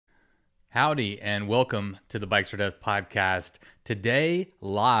Howdy, and welcome to the Bikes or Death podcast. Today,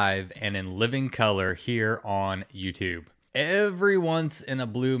 live and in living color here on YouTube. Every once in a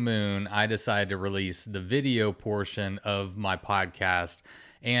blue moon, I decide to release the video portion of my podcast.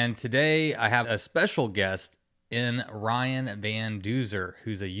 And today, I have a special guest in Ryan Van Duzer,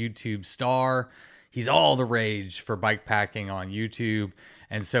 who's a YouTube star. He's all the rage for bike packing on YouTube.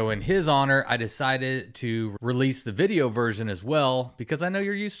 And so in his honor, I decided to release the video version as well, because I know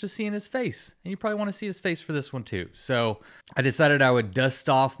you're used to seeing his face and you probably want to see his face for this one too. So I decided I would dust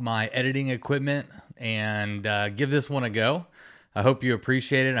off my editing equipment and give this one a go. I hope you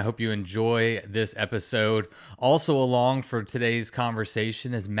appreciate it. I hope you enjoy this episode. Also along for today's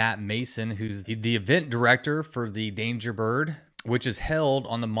conversation is Matt Mason, who's the event director for the Danger Bird, which is held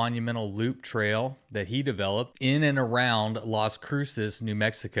on the Monumental Loop Trail that he developed in and around Las Cruces, New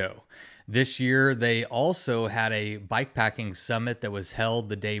Mexico. This year, they also had a bikepacking summit that was held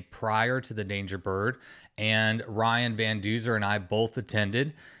the day prior to the Danger Bird, and Ryan Van Duzer and I both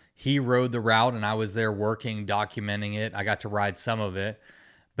attended. He rode the route, and I was there working, documenting it. I got to ride some of it.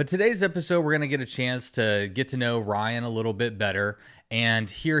 But today's episode, we're going to get a chance to get to know Ryan a little bit better and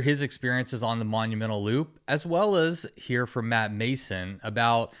hear his experiences on the Monumental Loop, as well as hear from Matt Mason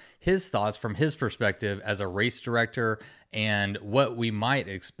about his thoughts from his perspective as a race director and what we might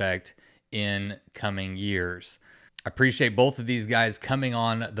expect in coming years. I appreciate both of these guys coming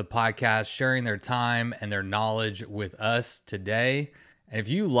on the podcast, sharing their time and their knowledge with us today. And if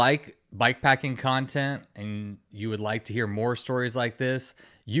you like bikepacking content and you would like to hear more stories like this,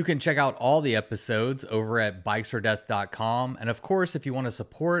 you can check out all the episodes over at bikesfordeath.com. And of course, if you want to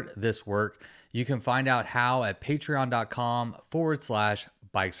support this work, you can find out how at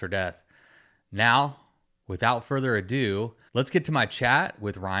patreon.com/bikesfordeath. Now, without further ado, let's get to my chat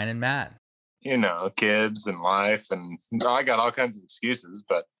with Ryan and Matt. You know, kids and life, and I got all kinds of excuses,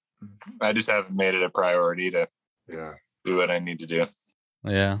 but I just haven't made it a priority to do what I need to do.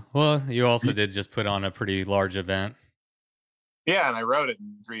 Yeah. Well, you also did just put on a pretty large event. Yeah, and I rode it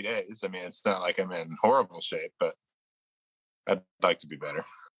in 3 days. I mean, it's not like I'm in horrible shape, but I'd like to be better.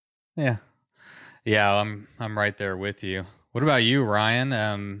 Yeah. Yeah, I'm right there with you. What about you,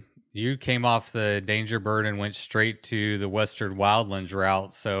 Ryan? You came off the Danger Bird and went straight to the Western Wildlands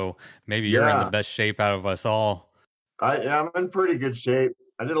route, so maybe you're in the best shape out of us all. I'm in pretty good shape.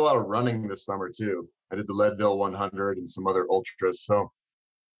 I did a lot of running this summer too. I did the Leadville 100 and some other ultras, so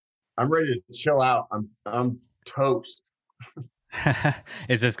I'm ready to chill out. I'm toast.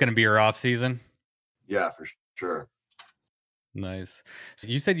 Is this going to be your off season? Yeah, for sure. Nice. So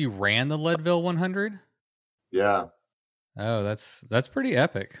you said you ran the Leadville 100? Yeah. Oh, that's pretty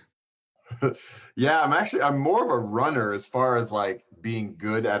epic. Yeah, I'm more of a runner as far as like being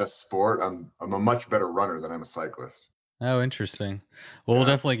good at a sport. I'm a much better runner than I'm a cyclist. Oh, interesting. Well, we'll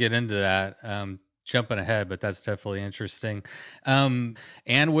definitely get into that. Jumping ahead, but that's definitely interesting. And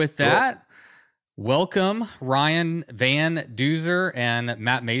with that, welcome Ryan Van Duzer and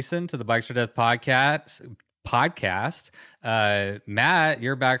Matt Mason to the Bikes or Death podcast. Matt,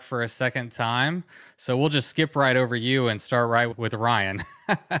 you're back for a second time, so we'll just skip right over you and start right with Ryan.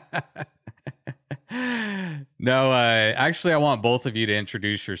 No, actually, I want both of you to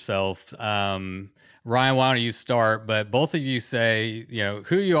introduce yourself. Ryan, why don't you start? But both of you say,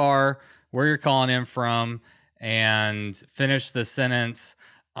 who you are, where you're calling in from, and finish the sentence,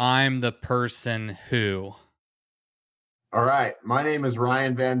 I'm the person who. All right. My name is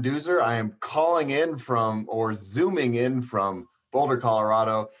Ryan Van Duzer. I am calling in from, or zooming in from, Boulder,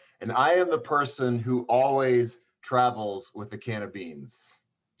 Colorado, and I am the person who always travels with a can of beans.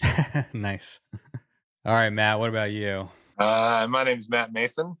 Nice. All right, Matt, what about you? My name is Matt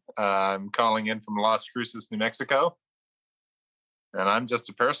Mason. I'm calling in from Las Cruces, New Mexico. And I'm just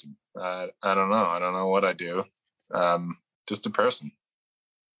a person. I don't know. I don't know what I do. Just a person.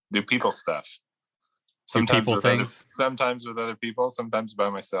 Do people stuff. Sometimes with other people, sometimes by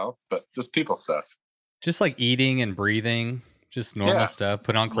myself, but just people stuff. Just like eating and breathing, just normal stuff.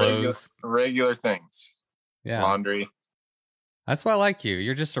 Put on clothes. Regular things. Yeah. Laundry. That's why I like you.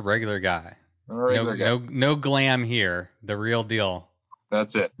 You're just a regular guy. No glam here. The real deal.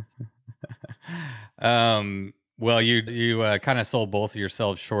 That's it. Well, you kind of sold both of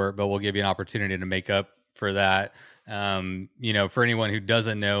yourselves short, but we'll give you an opportunity to make up for that. For anyone who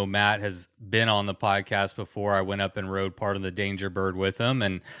doesn't know, Matt has been on the podcast before. I went up and rode part of the Danger Bird with him,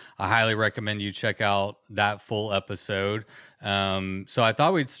 and I highly recommend you check out that full episode. So I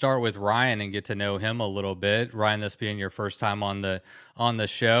thought we'd start with Ryan and get to know him a little bit. Ryan, this being your first time on the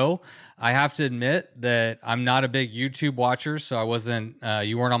show, I have to admit that I'm not a big YouTube watcher, so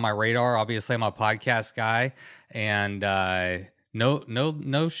you weren't on my radar. Obviously, I'm a podcast guy, and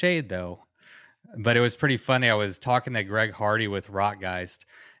No shade though. But it was pretty funny. I was talking to Greg Hardy with Rockgeist,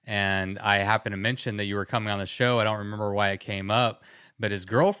 and I happened to mention that you were coming on the show. I don't remember why it came up, but his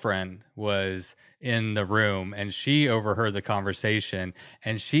girlfriend was in the room and she overheard the conversation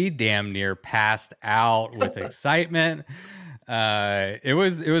and she damn near passed out with excitement. It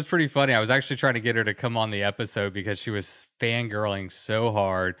was pretty funny. I was actually trying to get her to come on the episode because she was fangirling so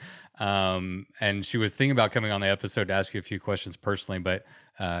hard. And she was thinking about coming on the episode to ask you a few questions personally, but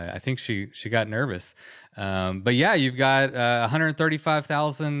I think she got nervous. But yeah, you've got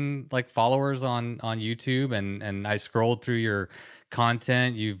 135,000 like followers on YouTube, and I scrolled through your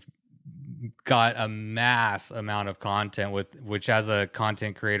content. You've got a mass amount of content with which, as a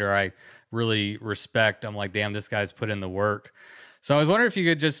content creator, I really respect. I'm like, damn, this guy's put in the work. So I was wondering if you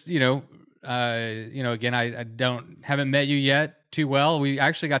could just, again, I haven't met you yet too well. We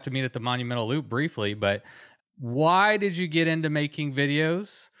actually got to meet at the Monumental Loop briefly, but why did you get into making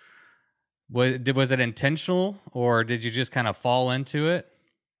videos? Was it intentional, or did you just kind of fall into it?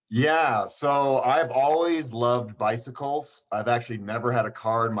 Yeah, so I've always loved bicycles. I've actually never had a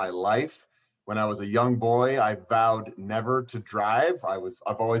car in my life. When I was a young boy, I vowed never to drive.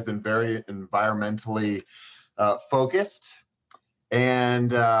 I've always been very environmentally focused.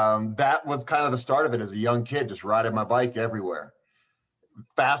 And that was kind of the start of it as a young kid, just riding my bike everywhere.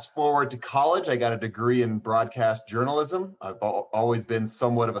 Fast forward to college, I got a degree in broadcast journalism. I've always been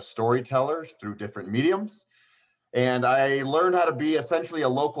somewhat of a storyteller through different mediums. And I learned how to be essentially a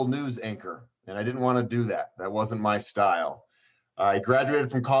local news anchor. And I didn't want to do that. That wasn't my style. I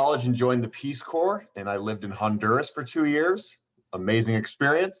graduated from college and joined the Peace Corps, and I lived in Honduras for 2 years. Amazing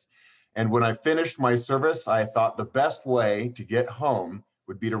experience. And when I finished my service, I thought the best way to get home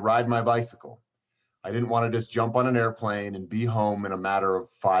would be to ride my bicycle. I didn't want to just jump on an airplane and be home in a matter of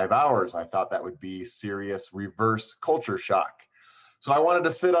 5 hours. I thought that would be serious reverse culture shock. So I wanted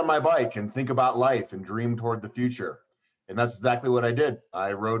to sit on my bike and think about life and dream toward the future. And that's exactly what I did.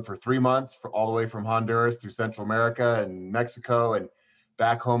 I rode for 3 months all the way from Honduras through Central America and Mexico and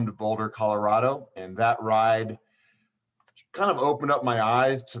back home to Boulder, Colorado. And that ride kind of opened up my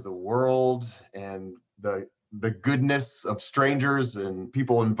eyes to the world and the goodness of strangers and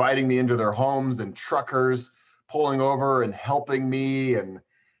people inviting me into their homes and truckers pulling over and helping me. And,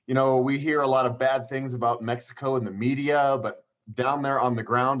 we hear a lot of bad things about Mexico in the media, but down there on the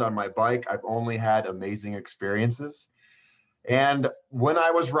ground on my bike, I've only had amazing experiences. And when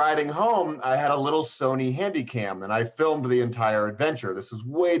I was riding home, I had a little Sony Handycam and I filmed the entire adventure. This was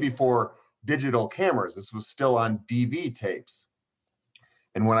way before digital cameras. This was still on DV tapes.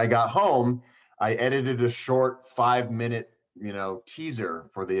 And when I got home, I edited a short 5-minute, teaser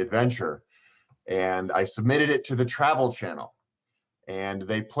for the adventure. And I submitted it to the Travel Channel. And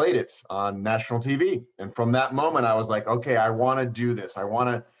they played it on national TV. And from that moment, I was like, okay, I want to do this. I want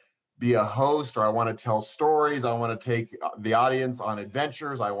to be a host, or I want to tell stories. I want to take the audience on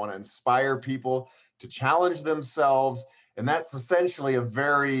adventures. I want to inspire people to challenge themselves. And that's essentially a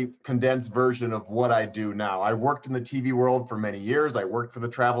very condensed version of what I do now. I worked in the TV world for many years. I worked for the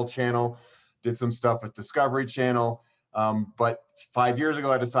Travel Channel, did some stuff with Discovery Channel. But 5 years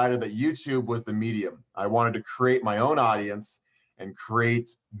ago, I decided that YouTube was the medium. I wanted to create my own audience and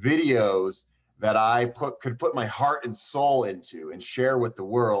create videos that I could put my heart and soul into and share with the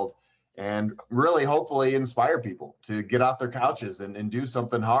world, and really hopefully inspire people to get off their couches and do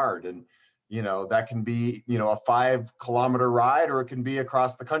something hard. And, that can be, a 5-kilometer ride, or it can be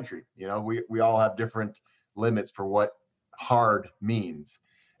across the country. We all have different limits for what hard means.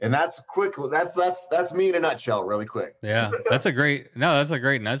 And that's me in a nutshell, really quick. Yeah, that's a great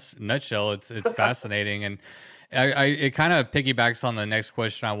nutshell. It's fascinating. And it kind of piggybacks on the next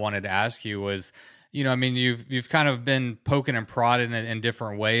question I wanted to ask you was, you've kind of been poking and prodding in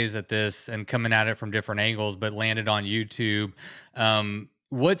different ways at this and coming at it from different angles, but landed on YouTube.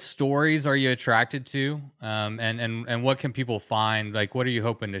 What stories are you attracted to? And what can people find? Like, what are you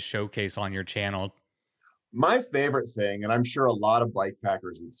hoping to showcase on your channel? My favorite thing, and I'm sure a lot of bike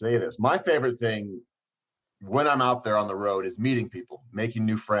packers would say this, my favorite thing when I'm out there on the road is meeting people, making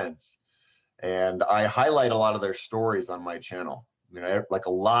new friends. And I highlight a lot of their stories on my channel. Like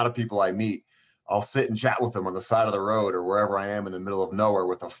a lot of people I meet, I'll sit and chat with them on the side of the road or wherever I am in the middle of nowhere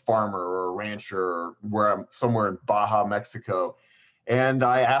with a farmer or a rancher, or where I'm somewhere in Baja, Mexico. And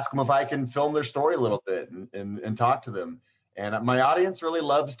I ask them if I can film their story a little bit and talk to them. And my audience really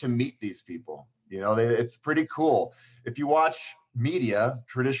loves to meet these people. It's pretty cool. If you watch media,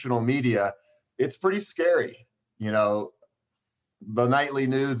 traditional media, it's pretty scary. The nightly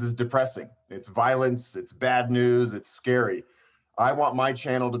news is depressing. It's violence, it's bad news, it's scary. I want my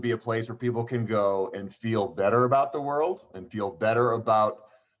channel to be a place where people can go and feel better about the world and feel better about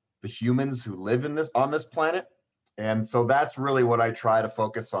the humans who live in this on this planet. And so that's really what I try to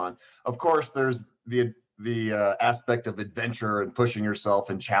focus on. Of course, there's the aspect of adventure and pushing yourself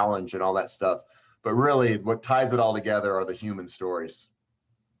and challenge and all that stuff. But really, what ties it all together are the human stories.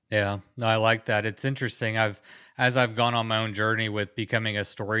 Yeah, no, I like that. It's interesting. As I've gone on my own journey with becoming a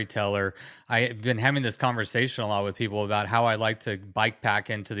storyteller, I've been having this conversation a lot with people about how I like to bike pack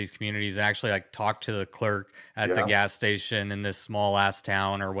into these communities and actually like talk to the clerk at the Yeah. gas station in this small ass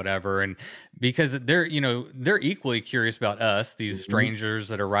town or whatever. And because they're, they're equally curious about us, these Mhm. strangers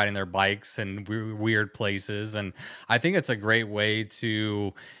that are riding their bikes in weird places. And I think it's a great way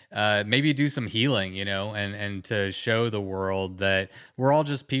to maybe do some healing, and to show the world that we're all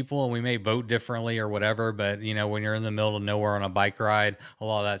just people and we may vote differently or whatever. But, when you're in the middle of nowhere on a bike ride, a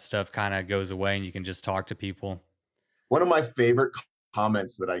lot of that stuff kind of goes away and you can just talk to people. One of my favorite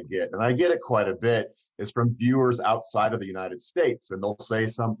comments that I get, and I get it quite a bit, is from viewers outside of the United States. And they'll say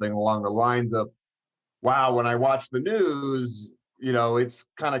something along the lines of, wow, when I watch the news, it's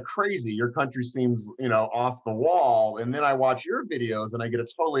kind of crazy. Your country seems, off the wall. And then I watch your videos and I get a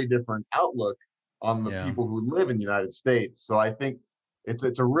totally different outlook on the Yeah. people who live in the United States. So I think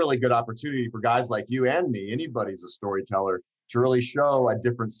it's a really good opportunity for guys like you and me, anybody's a storyteller, to really show a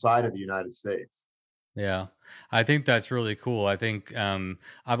different side of the United States. Yeah, I think that's really cool. I think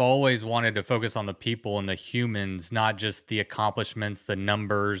I've always wanted to focus on the people and the humans, not just the accomplishments, the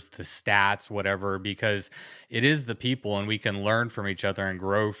numbers, the stats, whatever, because it is the people and we can learn from each other and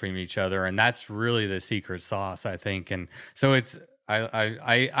grow from each other. And that's really the secret sauce, I think. And so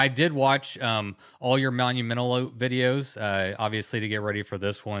I did watch all your monumental videos, obviously to get ready for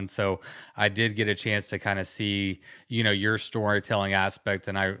this one. So I did get a chance to kind of see, your storytelling aspect,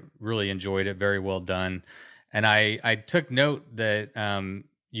 and I really enjoyed it. Very well done. And I took note that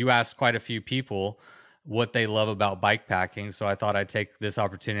you asked quite a few people what they love about bike packing. So I thought I'd take this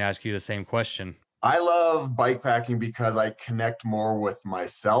opportunity to ask you the same question. I love bikepacking because I connect more with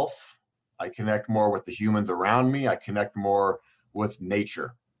myself. I connect more with the humans around me. I connect more with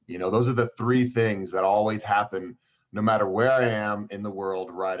nature. Those are the three things that always happen no matter where I am in the world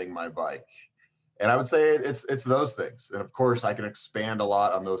riding my bike. And I would say it's those things. And of course, I can expand a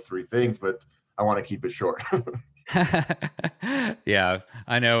lot on those three things, but I want to keep it short. Yeah,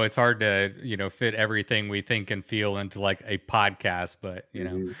 I know it's hard to, fit everything we think and feel into like a podcast, but,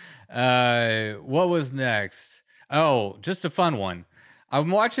 Mhm. what was next? Oh, just a fun one. I'm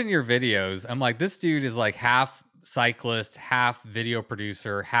watching your videos. I'm like, this dude is like half cyclist, half video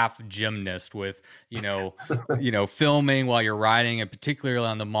producer, half gymnast with, filming while you're riding and particularly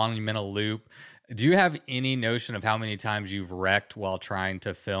on the monumental loop. Do you have any notion of how many times you've wrecked while trying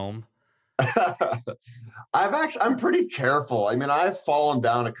to film? I'm pretty careful. I mean, I've fallen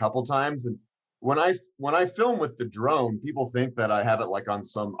down a couple times, and when I film with the drone, people think that I have it like on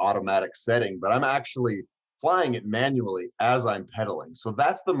some automatic setting, but I'm actually flying it manually as I'm pedaling. So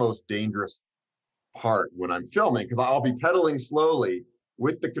that's the most dangerous part when I'm filming, because I'll be pedaling slowly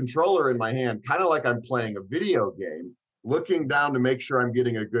with the controller in my hand, kind of like I'm playing a video game, looking down to make sure I'm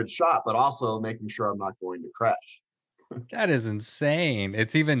getting a good shot, but also making sure I'm not going to crash. That is insane.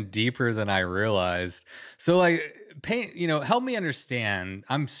 It's even deeper than I realized. So like paint, help me understand.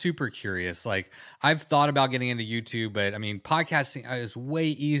 I'm super curious. Like I've thought about getting into YouTube, but I mean podcasting is way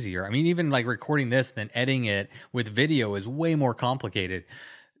easier. I mean even like recording this than editing it with video is way more complicated.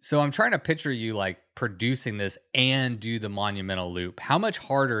 So I'm trying to picture you like producing this and do the monumental loop. How much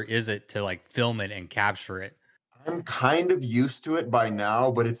harder is it to like film it and capture it? I'm kind of used to it by now,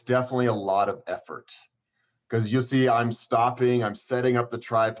 but it's definitely a lot of effort. Because you'll see I'm stopping, I'm setting up the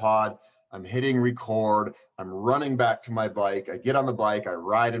tripod, I'm hitting record, I'm running back to my bike, I get on the bike, I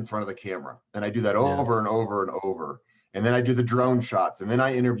ride in front of the camera, and I do that Yeah. over and over and over. And then I do the drone shots, and then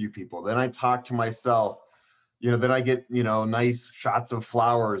I interview people, then I talk to myself, then I get, nice shots of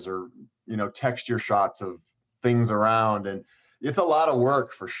flowers or, texture shots of things around. And it's a lot of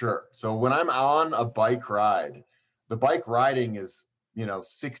work for sure. So when I'm on a bike ride, the bike riding is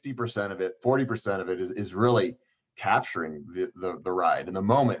 60% of it, 40% of it is really capturing the ride and the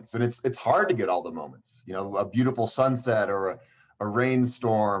moments. And it's hard to get all the moments, a beautiful sunset or a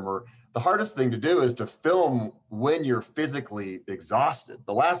rainstorm. Or the hardest thing to do is to film when you're physically exhausted.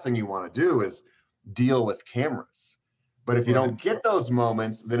 The last thing you want to do is deal with cameras. But if you Right. don't get those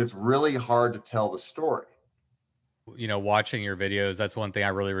moments, then it's really hard to tell the story. Watching your videos, that's one thing I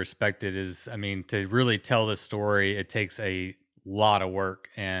really respected is, I mean, to really tell the story, it takes a lot of work.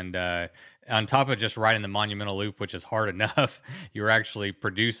 And on top of just writing the monumental loop, which is hard enough, you're actually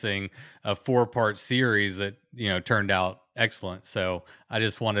producing a 4-part series that, turned out excellent. So I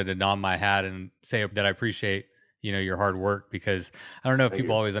just wanted to nod my hat and say that I appreciate, your hard work, because I don't know if Thank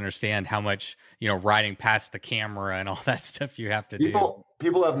people you. always understand how much, riding past the camera and all that stuff you have to do.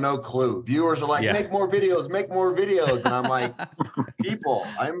 People have no clue. Viewers are like, Yeah. make more videos. And I'm like,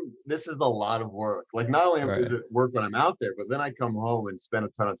 this is a lot of work. Like, not only Right. is it work when I'm out there, but then I come home and spend a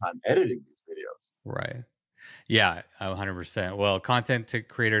ton of time editing these videos. Right. Yeah, 100%. Well,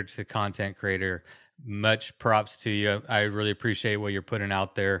 creator to content creator, much props to you. I really appreciate what you're putting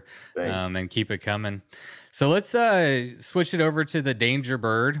out there, Thanks. and keep it coming. So let's switch it over to the Danger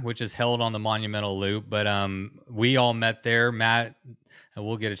Bird, which is held on the Monumental Loop. But we all met there, Matt. And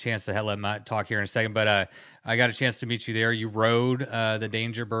we'll get a chance to let Matt talk here in a second. But I got a chance to meet you there. You rode the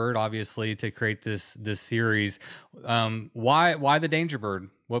Danger Bird, obviously, to create this series. Why the Danger Bird?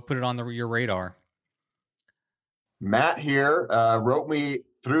 What put it on your radar? Matt here wrote me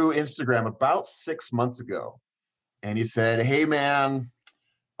through Instagram about 6 months ago. And he said, hey, man,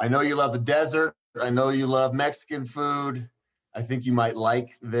 I know you love the desert. I know you love Mexican food. I think you might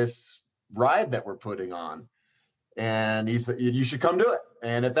like this ride that we're putting on. And he said, you should come do it.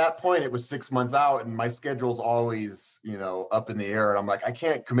 And at that point, it was 6 months out, and my schedule's always, up in the air. And I'm like, I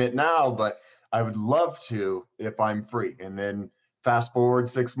can't commit now, but I would love to if I'm free. And then fast forward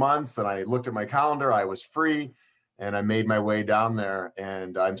 6 months, and I looked at my calendar. I was free, and I made my way down there.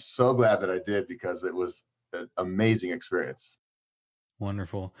 And I'm so glad that I did, because it was an amazing experience.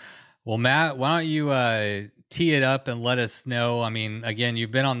 Wonderful. Well, Matt, why don't you tee it up and let us know? I mean, again,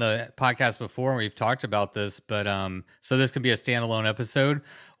 you've been on the podcast before and we've talked about this, but so this could be a standalone episode.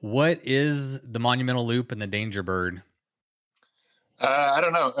 What is the Monumental Loop and the Danger Bird? I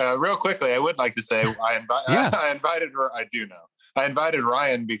don't know. Real quickly, I would like to say I invited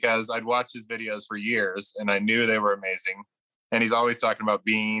Ryan because I'd watched his videos for years and I knew they were amazing. And he's always talking about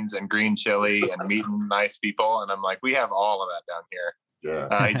beans and green chili and meeting nice people. And I'm like, we have all of that down here.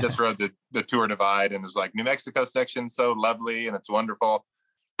 Yeah. He just rode the Tour Divide and was like, New Mexico section, so lovely and it's wonderful.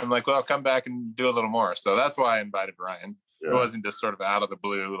 I'm like, well, come back and do a little more. So that's why I invited Ryan. Yeah. It wasn't just sort of out of the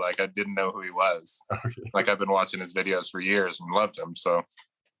blue, like I didn't know who he was. Okay. Like I've been watching his videos for years and loved him. So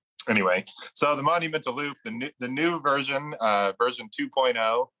anyway, so the Monumental Loop, the new version, version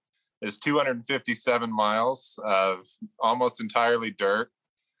 2.0, is 257 miles of almost entirely dirt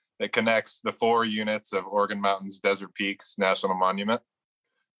that connects the 4 units of Organ Mountains Desert Peaks National Monument.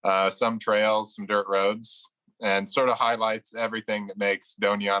 Some trails, some dirt roads, and sort of highlights everything that makes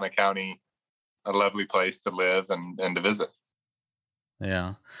Doñana County a lovely place to live and to visit.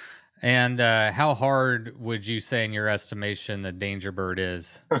 Yeah. And how hard would you say, in your estimation, the Danger Bird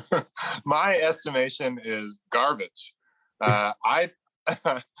is? My estimation is garbage. I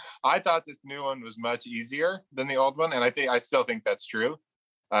thought this new one was much easier than the old one, and I still think that's true.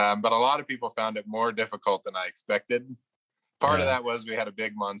 But a lot of people found it more difficult than I expected. Part of that was we had a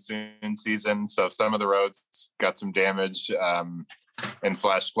big monsoon season, so some of the roads got some damage and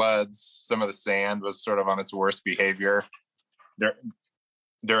flash floods. Some of the sand was sort of on its worst behavior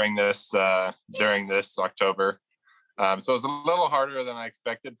during this October. So it was a little harder than I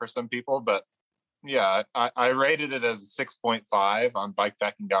expected for some people, but yeah, I rated it as a 6.5 on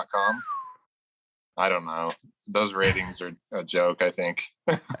bikepacking.com. I don't know. Those ratings are a joke, I think.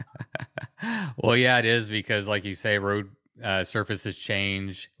 Well, yeah, it is, because like you say, road surfaces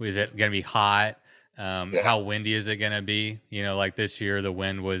change. Is it going to be hot? How windy is it going to be? Like this year, the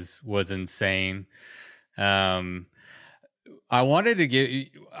wind was insane. I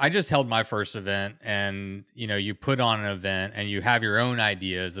just held my first event, and you put on an event and you have your own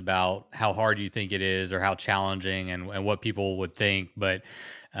ideas about how hard you think it is or how challenging and what people would think. But,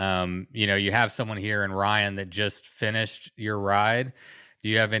 you have someone here in Ryan that just finished your ride. Do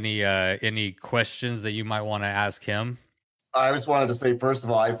you have any questions that you might want to ask him? I just wanted to say, first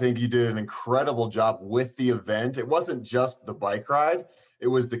of all, I think you did an incredible job with the event. It wasn't just the bike ride. It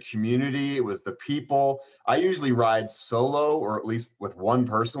was the community. It was the people. I usually ride solo, or at least with one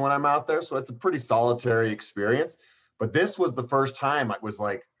person when I'm out there. So it's a pretty solitary experience. But this was the first time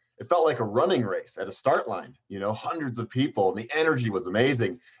it felt like a running race at a start line, hundreds of people, and the energy was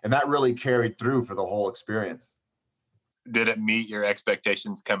amazing. And that really carried through for the whole experience. Did it meet your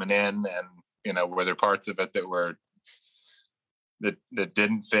expectations coming in? And, were there parts of it that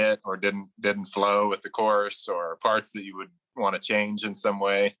didn't fit or didn't flow with the course, or parts that you would want to change in some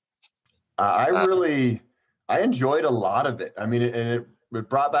way? I enjoyed a lot of it. I mean, it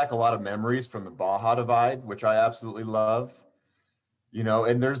brought back a lot of memories from the Baja Divide, which I absolutely love.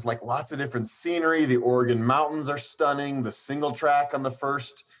 And there's like lots of different scenery. The Organ Mountains are stunning. The single track on the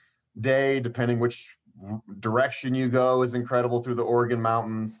first day, depending which direction you go, is incredible through the Organ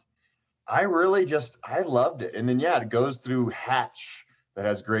Mountains. I loved it. And then, yeah, it goes through Hatch that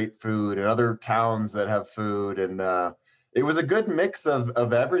has great food and other towns that have food. And it was a good mix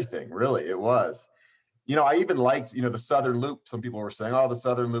of everything, really. It was. I even liked, the Southern Loop. Some people were saying, oh, the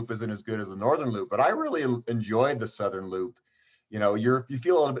Southern Loop isn't as good as the Northern Loop, but I really enjoyed the Southern Loop. You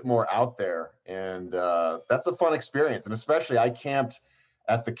feel a little bit more out there, and that's a fun experience. And especially, I camped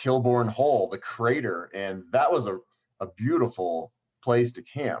at the Kilbourne Hole, the crater, and that was a beautiful place to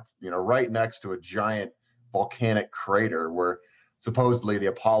camp, right next to a giant volcanic crater where supposedly the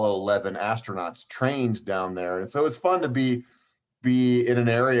Apollo 11 astronauts trained down there. And so it's fun to be in an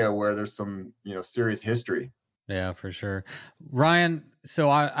area where there's some, serious history. Yeah, for sure. Ryan, so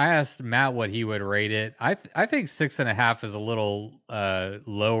I asked Matt what he would rate it. I think 6.5 is a little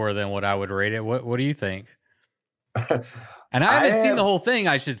lower than what I would rate it. What do you think? And I haven't seen the whole thing,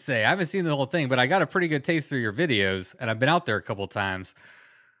 I should say. I haven't seen the whole thing, but I got a pretty good taste through your videos, and I've been out there a couple times.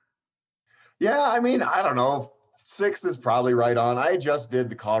 Yeah, I mean, I don't know. 6 is probably right on. I just did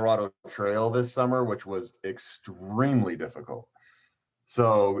the Colorado Trail this summer, which was extremely difficult.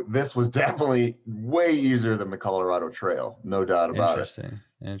 So this was definitely way easier than the Colorado Trail, no doubt about it.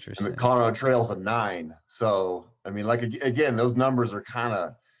 Interesting. And the Colorado Trail's a 9. So, I mean, like, again, those numbers are kind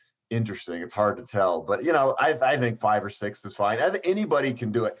of interesting. It's hard to tell, but I think 5 or 6 is fine. I think anybody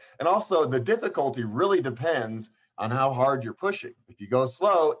can do it. And also the difficulty really depends on how hard you're pushing. If you go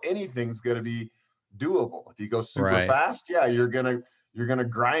slow, anything's going to be doable. If you go super fast, yeah, you're going to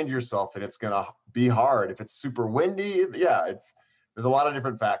grind yourself and it's going to be hard. If it's super windy, yeah, there's a lot of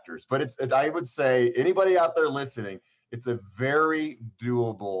different factors, but I would say anybody out there listening, it's a very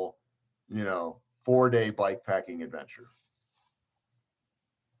doable, 4-day bike packing adventure.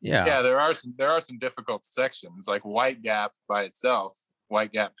 Yeah, there are some difficult sections like White Gap by itself,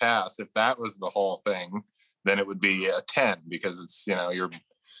 White Gap Pass. If that was the whole thing, then it would be a 10 because it's, you're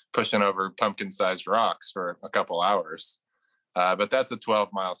pushing over pumpkin-sized rocks for a couple hours. But that's a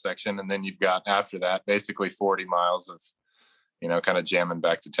 12-mile section, and then you've got after that basically 40 miles of kind of jamming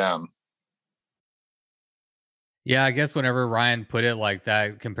back to town. Yeah, I guess whenever Ryan put it like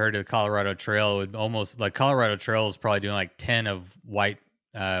that compared to the Colorado Trail, it would almost like Colorado Trail is probably doing like 10 of White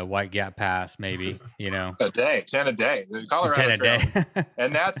Gap Pass, maybe, a day, 10 a day. The Colorado 10 a Trail, day.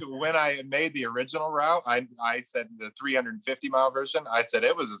 And that's when I made the original route. I said the 350-mile version. I said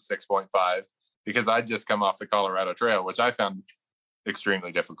it was a 6.5 because I'd just come off the Colorado Trail, which I found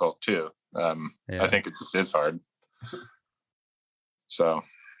extremely difficult too. I think it just is hard. So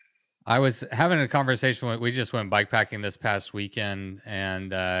I was having a conversation we just went bikepacking this past weekend, and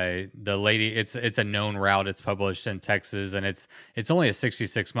the lady, it's a known route. It's published in Texas, and it's only a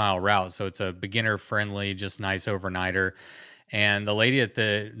 66-mile route, so it's a beginner friendly, just nice overnighter. And the lady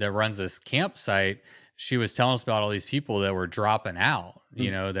that runs this campsite, she was telling us about all these people that were dropping out,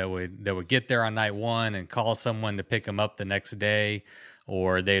 that would get there on night 1 and call someone to pick them up the next day,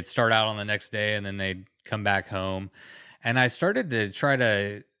 or they'd start out on the next day and then they'd come back home. And I started to try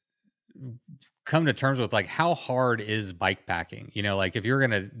to come to terms with like, how hard is bike packing? Like if you're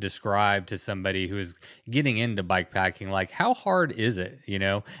going to describe to somebody who is getting into bike packing, like how hard is it,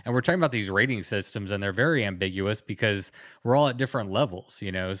 and we're talking about these rating systems and they're very ambiguous because we're all at different levels,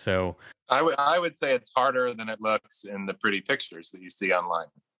 so I would say it's harder than it looks in the pretty pictures that you see online.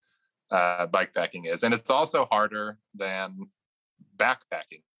 Bike packing is, and it's also harder than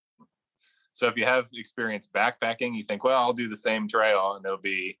backpacking. So if you have experience backpacking, you think, well, I'll do the same trail and I'll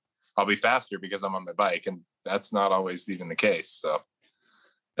be faster because I'm on my bike. And that's not always even the case. So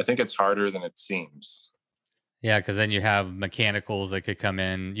I think it's harder than it seems. Yeah, because then you have mechanicals that could come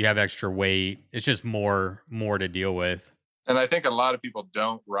in. You have extra weight. It's just more to deal with. And I think a lot of people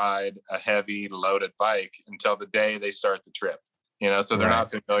don't ride a heavy loaded bike until the day they start the trip. So they're not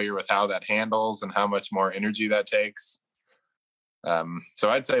familiar with how that handles and how much more energy that takes. So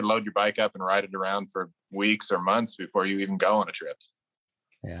I'd say load your bike up and ride it around for weeks or months before you even go on a trip.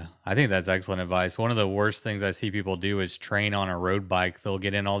 Yeah, I think that's excellent advice. One of the worst things I see people do is train on a road bike. They'll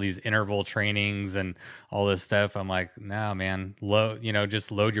get in all these interval trainings and all this stuff. I'm like, no, man,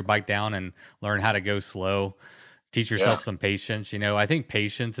 just load your bike down and learn how to go slow. Teach yourself some patience. I think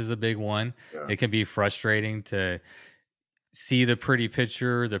patience is a big one. Yeah. It can be frustrating to see the pretty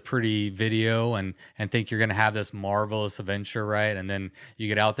picture, the pretty video, and think you're going to have this marvelous adventure, right? And then you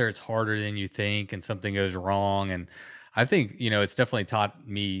get out there, it's harder than you think, and something goes wrong. And I think, it's definitely taught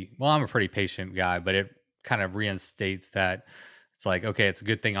me, well, I'm a pretty patient guy, but it kind of reinstates that it's like, okay, it's a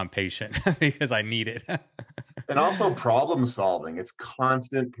good thing I'm patient because I need it. And also problem solving. It's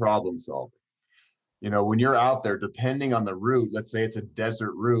constant problem solving. When you're out there, depending on the route, let's say it's a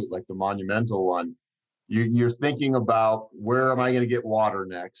desert route, like the Monumental one, You're thinking about, where am I going to get water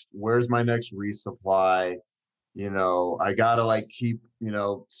next? Where's my next resupply? I gotta like keep,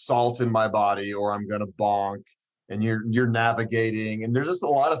 salt in my body or I'm gonna bonk. And you're navigating, and there's just a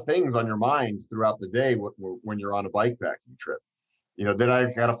lot of things on your mind throughout the day when you're on a bikepacking trip. Then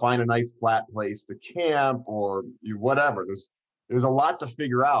I've got to find a nice flat place to camp, or whatever. There's a lot to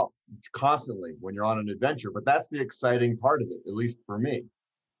figure out constantly when you're on an adventure, but that's the exciting part of it, at least for me.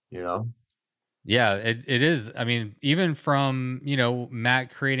 You know. Yeah, it is. I mean, even from,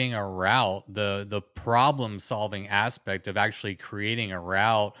 Matt creating a route, the problem solving aspect of actually creating a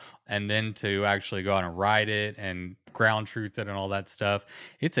route and then to actually go out and ride it and ground truth it and all that stuff,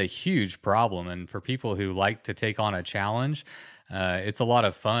 it's a huge problem. And for people who like to take on a challenge, it's a lot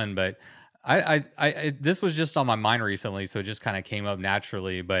of fun. But this was just on my mind recently, so it just kind of came up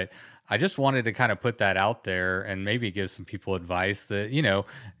naturally. But I just wanted to kind of put that out there and maybe give some people advice that,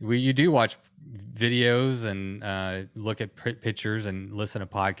 you do watch videos and look at pictures and listen to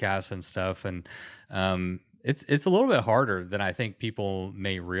podcasts and stuff. And it's a little bit harder than I think people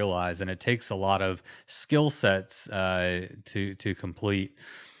may realize. And it takes a lot of skill sets to complete.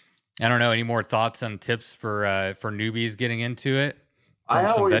 I don't know. Any more thoughts on tips for newbies getting into it? I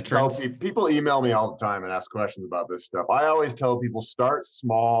always tell people email me all the time and ask questions about this stuff. I always tell people, start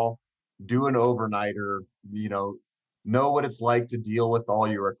small, do an overnighter, know what it's like to deal with all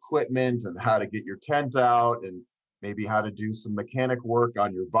your equipment and how to get your tent out and maybe how to do some mechanic work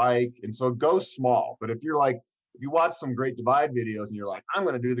on your bike. And so go small. But if you watch some Great Divide videos and you're like, I'm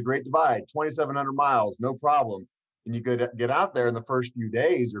going to do the Great Divide, 2,700 miles, no problem. And you get out there in the first few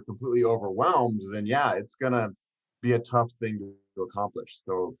days, you're completely overwhelmed, then yeah, it's going to be a tough thing to accomplish.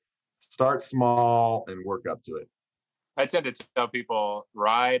 So start small and work up to it. I tend to tell people,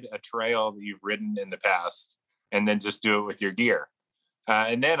 ride a trail that you've ridden in the past and then just do it with your gear.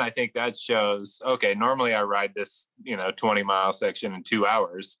 And then I think that shows, okay, normally I ride this, 20-mile section in 2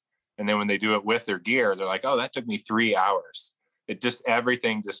 hours. And then when they do it with their gear, they're like, oh, that took me 3 hours.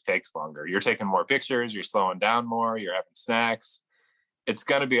 Everything just takes longer. You're taking more pictures, you're slowing down more, you're having snacks. It's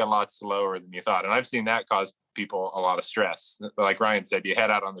going to be a lot slower than you thought. And I've seen that cause people a lot of stress. Like Ryan said, you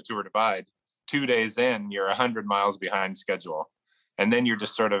head out on the Tour Divide, 2 days in, you're 100 miles behind schedule. And then you're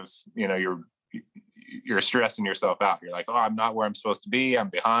just sort of, you're stressing yourself out. You're like, oh, I'm not where I'm supposed to be. I'm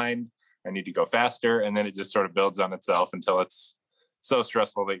behind. I need to go faster. And then it just sort of builds on itself until it's so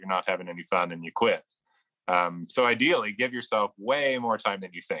stressful that you're not having any fun and you quit. So ideally, give yourself way more time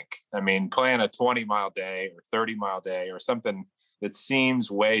than you think. I mean, plan a 20-mile day or 30-mile day or something that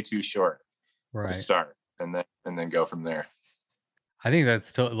seems way too short to start, and then go from there. I think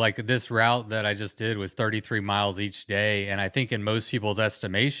that's like this route that I just did was 33 miles each day. And I think in most people's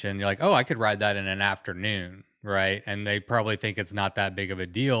estimation, you're like, oh, I could ride that in an afternoon. Right. And they probably think it's not that big of a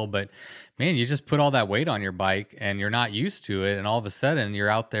deal. But man, you just put all that weight on your bike and you're not used to it. And all of a sudden you're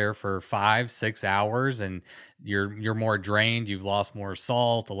out there for 5-6 hours and you're more drained. You've lost more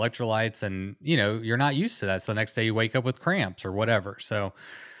salt, electrolytes, and you're not used to that. So next day you wake up with cramps or whatever. So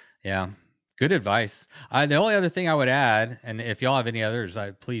yeah. Good advice. The only other thing I would add, and if y'all have any others,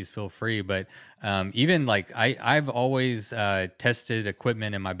 please feel free. But even like I've always tested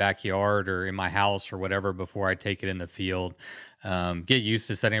equipment in my backyard or in my house or whatever before I take it in the field. Get used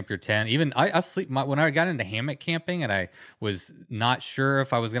to setting up your tent. Even I sleep when I got into hammock camping, and I was not sure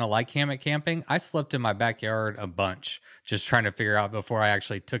if I was going to like hammock camping. I slept in my backyard a bunch, just trying to figure out before I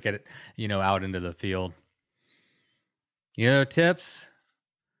actually took it, out into the field. Tips.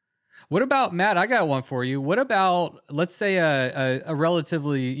 What about, Matt? I got one for you. What about, let's say a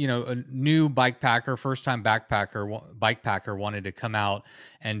relatively, a new bikepacker, first time bikepacker wanted to come out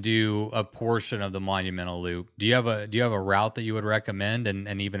and do a portion of the Monumental Loop. Do you have a route that you would recommend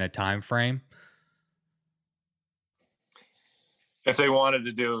and even a time frame? If they wanted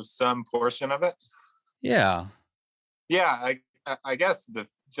to do some portion of it? Yeah. Yeah, I guess the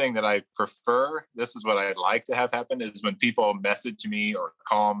thing that I prefer, this is what I'd like to have happen, is when people message me or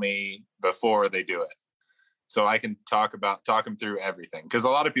call me before they do it. So I can talk them through everything. Because a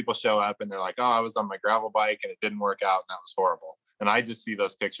lot of people show up and they're like, oh, I was on my gravel bike and it didn't work out and that was horrible. And I just see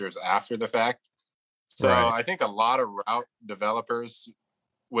those pictures after the fact. So right. I think a lot of route developers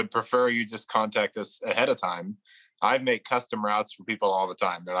would prefer you just contact us ahead of time. I make custom routes for people all the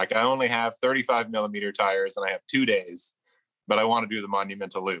time. They're like, I only have 35 millimeter tires and I have 2 days, but I want to do the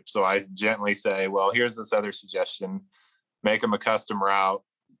Monumental Loop. So I gently say, well, here's this other suggestion. Make them a custom route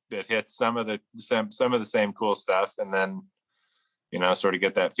that hits some of the same cool stuff, and then, sort of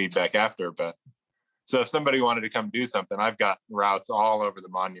get that feedback after. But so if somebody wanted to come do something, I've got routes all over the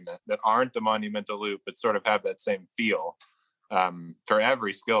monument that aren't the Monumental Loop, but sort of have that same feel for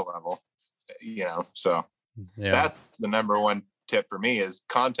every skill level. So Yeah. that's the number one tip for me is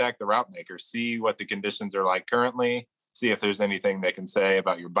contact the route maker, see what the conditions are like currently, see if there's anything they can say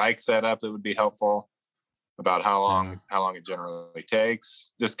about your bike setup that would be helpful, about how long it generally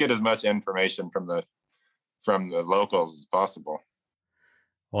takes. Just get as much information from the locals as possible.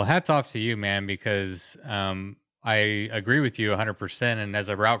 Well, hats off to you, man, because I agree with you 100%. And as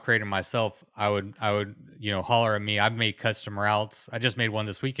a route creator myself, I would, holler at me. I've made custom routes. I just made one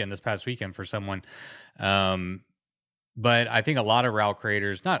this past weekend for someone. But I think a lot of route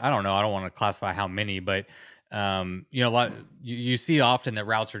creators, I don't know, I don't want to classify how many, but you see often that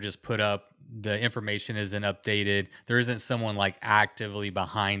routes are just put up, the information isn't updated. There isn't someone like actively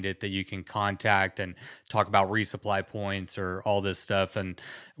behind it that you can contact and talk about resupply points or all this stuff. And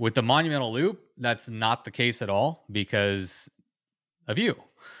with the Monumental Loop, that's not the case at all because of you.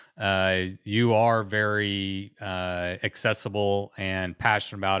 You are very accessible and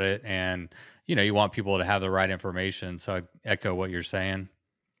passionate about it, and you want people to have the right information. So I echo what you're saying.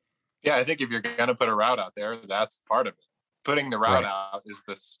 Yeah, I think if you're going to put a route out there, that's part of it. Putting the route out is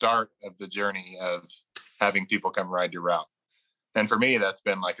the start of the journey of having people come ride your route. And for me, that's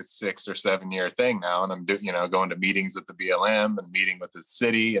been like a 6 or 7 year thing now. And I'm going to meetings with the BLM and meeting with the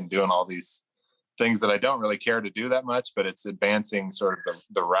city and doing all these things that I don't really care to do that much, but it's advancing sort of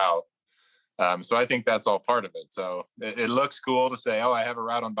the route. So I think that's all part of it. So it looks cool to say, oh, I have a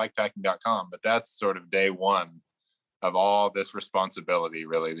route on bikepacking.com, but that's sort of day one of all this responsibility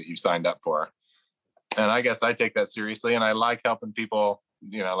really that you've signed up for. And I guess I take that seriously, and I like helping people,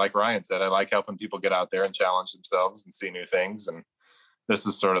 like Ryan said, I like helping people get out there and challenge themselves and see new things. And this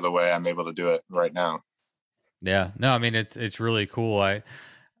is sort of the way I'm able to do it right now. Yeah, no, I mean, it's really cool.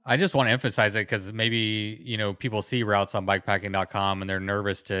 I just want to emphasize it because maybe, people see routes on bikepacking.com and they're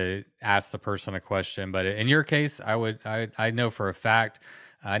nervous to ask the person a question. But in your case, I know for a fact,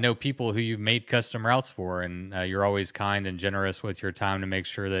 I know people who you've made custom routes for, and you're always kind and generous with your time to make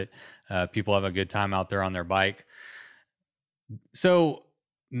sure that people have a good time out there on their bike. So,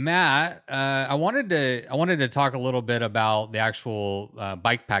 Matt, I wanted to talk a little bit about the actual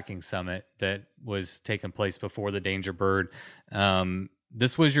bike packing summit that was taking place before the Danger Bird.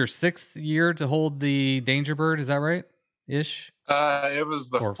 This was your 6th year to hold the Danger Bird, is that right? Ish? It was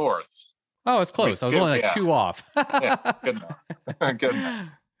the 4th. Oh, it's close. I was only like 2 off. Yeah, good enough. Good enough.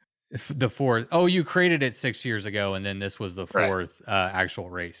 The 4th. Oh, you created it 6 years ago, and then this was the 4th actual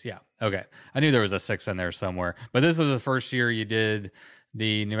race. Yeah. Okay. I knew there was a 6 in there somewhere, but this was the first year you did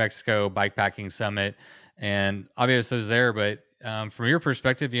the New Mexico Bikepacking Summit, and obviously I was there. But from your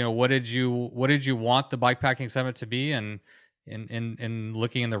perspective, what did you want the Bikepacking Summit to be, and in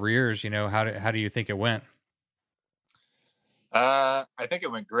looking in the rears, how do you think it went? I think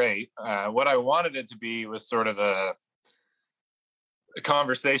it went great. What I wanted it to be was sort of a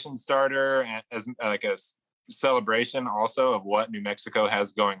conversation starter, and as like a celebration also of what New Mexico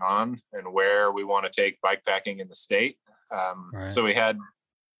has going on and where we want to take bikepacking in the state. So we had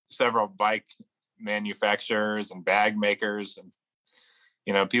several bike manufacturers and bag makers and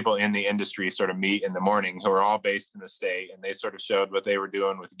people in the industry sort of meet in the morning who are all based in the state, and they sort of showed what they were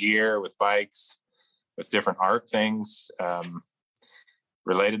doing with gear, with bikes, with different art things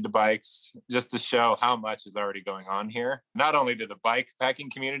related to bikes, just to show how much is already going on here, not only to the bike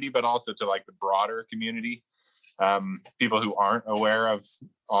packing community, but also to like the broader community, people who aren't aware of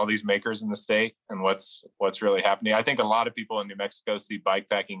all these makers in the state and what's really happening. I think a lot of people in New Mexico see bike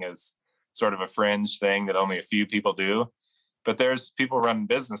packing as sort of a fringe thing that only a few people do, but there's people running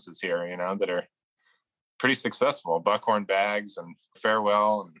businesses here, that are pretty successful. Buckhorn Bags and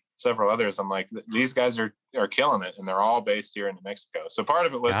Farewell and several others. I'm like, these guys are killing it, and they're all based here in New Mexico. So part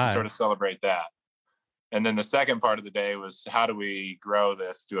of it was to sort of celebrate that. And then the second part of the day was, how do we grow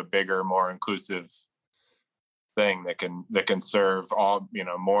this to a bigger, more inclusive thing that can serve all,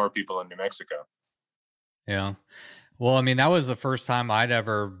 more people in New Mexico. Yeah. Well, I mean, that was the first time I'd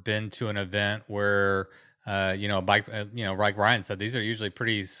ever been to an event where a bike, like Ryan said, these are usually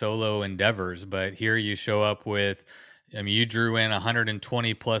pretty solo endeavors, but here you show up with, you drew in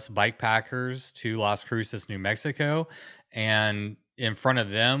 120 plus bike packers to Las Cruces, New Mexico, and in front of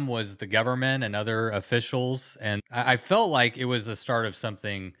them was the government and other officials. And I felt like it was the start of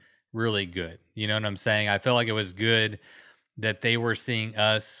something really good. You know what I'm saying? I felt like it was good that they were seeing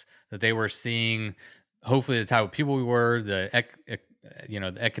us, that they were seeing hopefully the type of people we were, the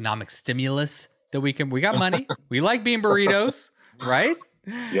economic stimulus that we got money. We like bean burritos, right?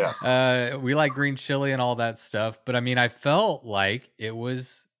 Yes. We like green chili and all that stuff. But I mean, I felt like it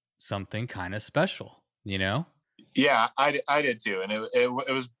was something kind of special, Yeah, I did too. And it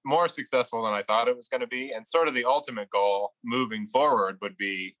was more successful than I thought it was going to be. And sort of the ultimate goal moving forward would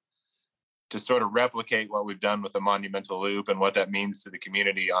be to sort of replicate what we've done with the Monumental Loop and what that means to the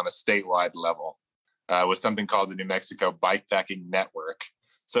community on a statewide level, with something called the New Mexico Bikepacking Network.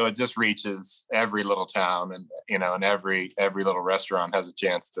 So it just reaches every little town, and and every little restaurant has a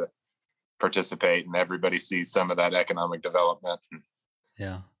chance to participate, and everybody sees some of that economic development.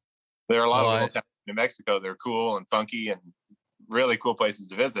 Yeah. There are a lot of little towns in New Mexico. They're cool and funky and really cool places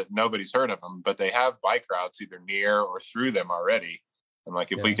to visit. Nobody's heard of them, but they have bike routes either near or through them already. And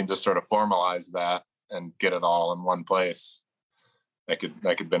like, if we can just sort of formalize that and get it all in one place, that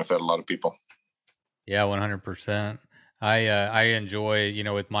could benefit a lot of people. Yeah, 100%. I enjoy,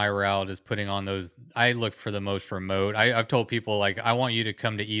 with my route is putting on those. I look for the most remote. I've told people, like, I want you to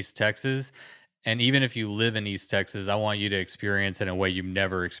come to East Texas. And even if you live in East Texas, I want you to experience it in a way you've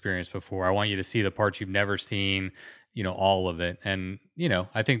never experienced before. I want you to see the parts you've never seen, all of it. And,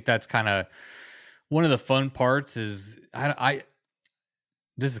 I think that's kind of one of the fun parts is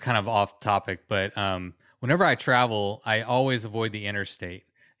this is kind of off topic, but whenever I travel, I always avoid the interstate.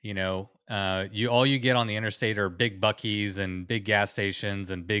 All you get on the interstate are big Buc-ee's and big gas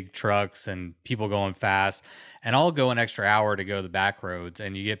stations and big trucks and people going fast. And I'll go an extra hour to go to the back roads,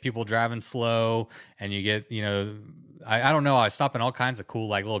 and you get people driving slow, and you get, I don't know. I stop in all kinds of cool,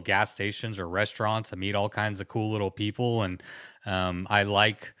 like, little gas stations or restaurants. I meet all kinds of cool little people. And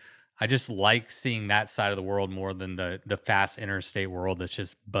I just like seeing that side of the world more than the fast interstate world that's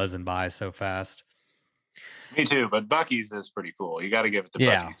just buzzing by so fast. Me too, but Buc-ee's is pretty cool. You got to give it to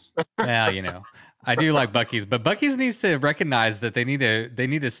Buc-ee's. Yeah, I do like Buc-ee's, but Buc-ee's needs to recognize that they need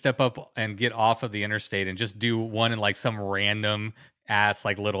to step up and get off of the interstate and just do one in, like, some random ass,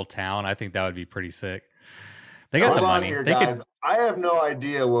 like, little town. I think that would be pretty sick. They got the money. Here, guys. I have no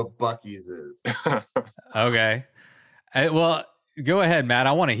idea what Buc-ee's is. Okay. Well, go ahead, Matt.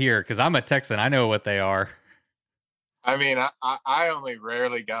 I want to hear, because I'm a Texan. I know what they are. I mean, I only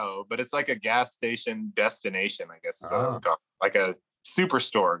rarely go, but it's like a gas station destination, I guess is what I would call it. Like a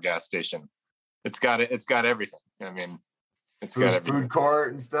superstore gas station. It's got everything. I mean, it's got everything. Food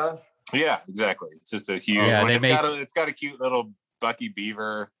court and stuff. Yeah, exactly. It's just a huge. It's got a cute little Bucky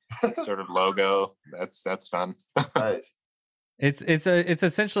Beaver sort of logo. That's fun. Nice. It's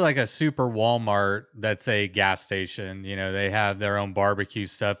essentially like a super Walmart that's a gas station. They have their own barbecue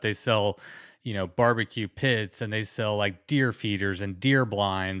stuff. They sell, barbecue pits, and they sell, like, deer feeders and deer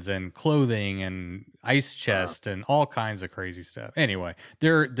blinds and clothing and ice chest and all kinds of crazy stuff. Anyway,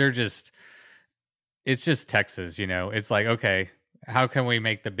 it's just Texas, It's like, okay, how can we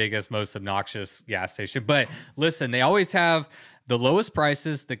make the biggest, most obnoxious gas station? But listen, they always have the lowest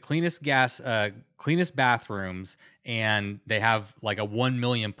prices, the cleanest bathrooms, and they have like a 1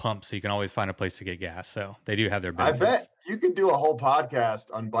 million pump, so you can always find a place to get gas. So they do have their benefits. I bet you could do a whole podcast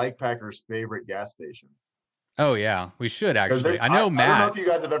on bikepackers' favorite gas stations. Oh yeah, we should actually. I know Matt. I don't know if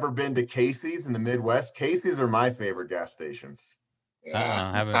you guys have ever been to Casey's in the Midwest. Casey's are my favorite gas stations.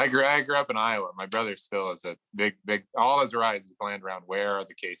 Yeah. I grew up in Iowa. My brother still is a big, all his rides are planned around where are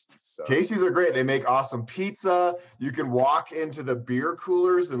the Casey's. So. Casey's are great. They make awesome pizza. You can walk into the beer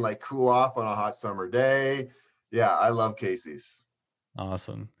coolers and, like, cool off on a hot summer day. Yeah, I love Casey's.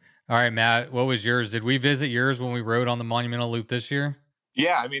 Awesome. All right, Matt, what was yours? Did we visit yours when we rode on the Monumental Loop this year?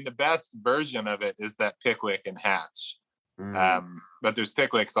 Yeah, I mean, the best version of it is that Pickwick and Hatch. But there's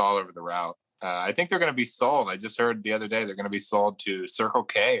Pickwicks all over the route. I think they're going to be sold. I just heard the other day they're going to be sold to Circle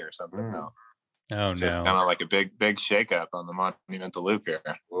K or something now. Oh, so no. It's kind of like a big shakeup on the Monumental Loop here.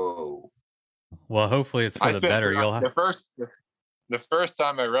 Whoa. Well, hopefully it's for the better. The first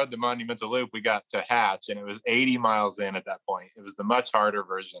time I rode the Monumental Loop, we got to Hatch, and it was 80 miles in at that point. It was the much harder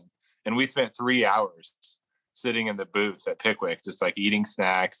version. And we spent 3 hours sitting in the booth at Pickwick, just like eating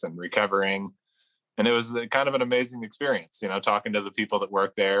snacks and recovering. And it was kind of an amazing experience, talking to the people that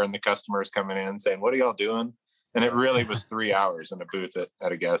work there and the customers coming in saying, what are y'all doing? And it really was 3 hours in a booth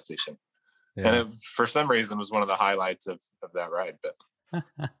at a gas station. Yeah. And it, for some reason, was one of the highlights of that ride. But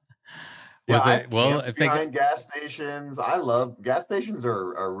if they behind gas stations, I love gas stations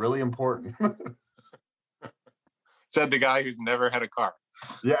are really important. Said the guy who's never had a car.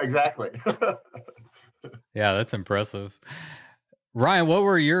 Yeah, exactly. Yeah, that's impressive. Ryan, what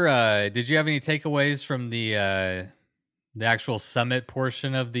were your did you have any takeaways from the actual summit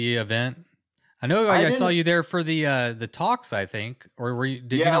portion of the event? I know I saw you there for the talks, I think, or were you?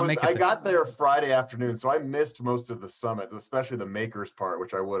 Did you not make it? I got there Friday afternoon, so I missed most of the summit, especially the makers part,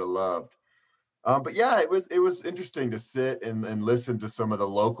 which I would have loved. But yeah, it was interesting to sit and listen to some of the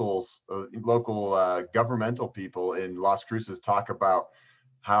local governmental people in Las Cruces talk about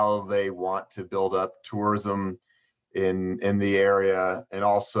how they want to build up tourism in the area, and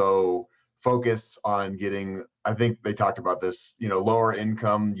also focus on getting I think they talked about this, lower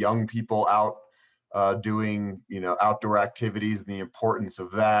income, young people out doing, outdoor activities and the importance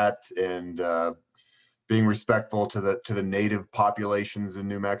of that, and being respectful to the native populations in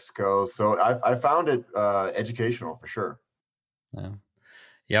New Mexico. So I found it educational for sure. Yeah.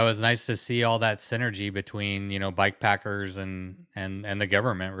 Yeah, it was nice to see all that synergy between, bike packers and the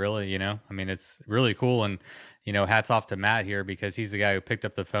government, really, I mean, it's really cool. And, hats off to Matt here, because he's the guy who picked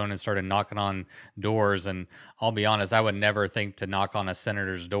up the phone and started knocking on doors. And I'll be honest, I would never think to knock on a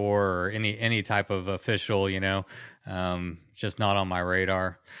senator's door or any type of official, it's just not on my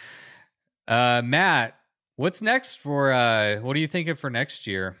radar. Matt, what's next for, what are you thinking for next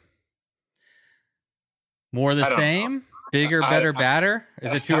year? More of the same? Bigger, better, badder?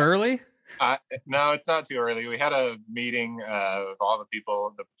 Is it too early? No, it's not too early. We had a meeting of all the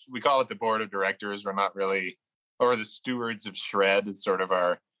people. We call it the board of directors. We're not really, or the stewards of shred is sort of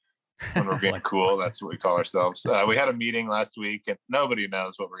our, when we're being cool, that's what we call ourselves. We had a meeting last week, and nobody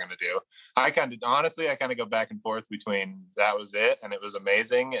knows what we're going to do. I kind of go back and forth between that was it and it was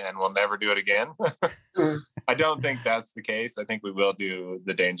amazing and we'll never do it again. I don't think that's the case. I think we will do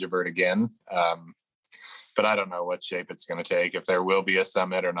the Danger Bird again. But I don't know what shape it's going to take. If there will be a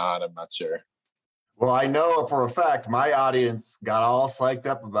summit or not, I'm not sure. Well, I know for a fact my audience got all psyched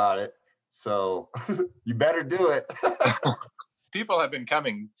up about it. So you better do it. People have been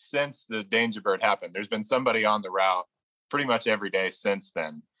coming since the Danger Bird happened. There's been somebody on the route pretty much every day since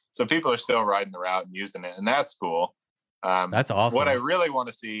then. So people are still riding the route and using it. And that's cool. That's awesome. What I really want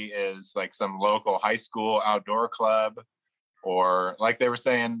to see is like some local high school outdoor club, or like they were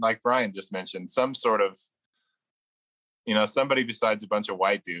saying, like Brian just mentioned, some sort of, somebody besides a bunch of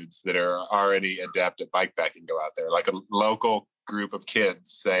white dudes that are already adept at bike packing go out there, like a local group of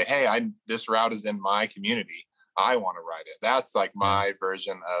kids say, hey, this route is in my community. I want to ride it. That's like my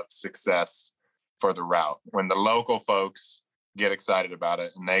version of success for the route. When the local folks get excited about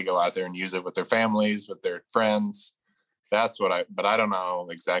it and they go out there and use it with their families, with their friends. That's but I don't know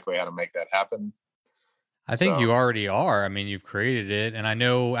exactly how to make that happen. I think you already are. I mean, you've created it. And I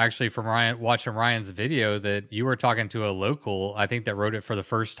know actually from watching Ryan's video that you were talking to a local, I think, that rode it for the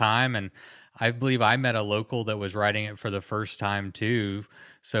first time. And I believe I met a local that was riding it for the first time too.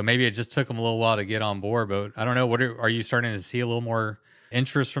 So maybe it just took them a little while to get on board, but I don't know. Are you starting to see a little more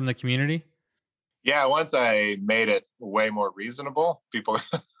interest from the community? Yeah. Once I made it way more reasonable, people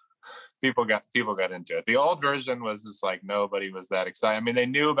got into it. The old version was just like, nobody was that excited. I mean, they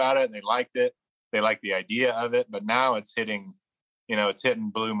knew about it and they liked it. They like the idea of it, but now it's hitting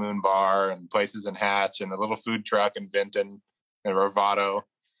Blue Moon Bar and places in Hatch and a little food truck in Vinton and Bravado.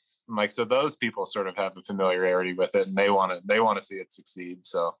 I'm like, so those people sort of have a familiarity with it and they want to see it succeed.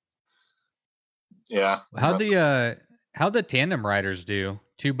 So yeah. How'd the tandem riders do?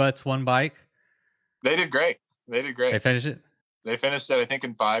 2 butts, 1 bike? They did great. They finished it? They finished it, I think,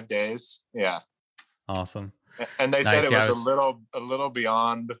 in 5 days. Yeah. Awesome. And they said it was a little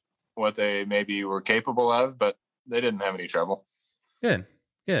beyond what they maybe were capable of, but they didn't have any trouble. Good.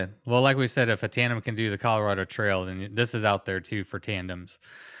 Well, like we said, if a tandem can do the Colorado Trail, then this is out there too for tandems.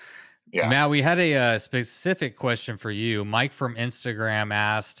 Yeah. Matt, we had a specific question for you. Mike from Instagram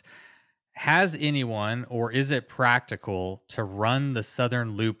asked, has anyone, or is it practical to run the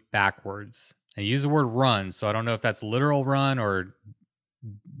Southern Loop backwards? And use the word run, so I don't know if that's literal run or,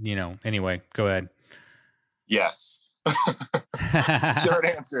 anyway, go ahead. Yes. Short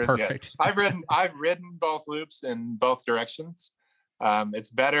answer is Perfect. Yes. I've ridden both loops in both directions. It's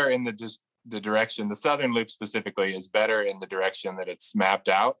better in the direction, the Southern Loop specifically is better in the direction that it's mapped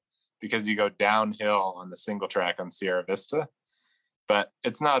out, because you go downhill on the single track on Sierra Vista, but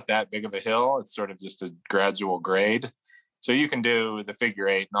it's not that big of a hill. It's sort of just a gradual grade. So you can do the figure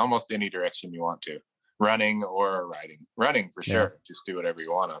 8 in almost any direction you want to, running or riding. Running for sure. Just do whatever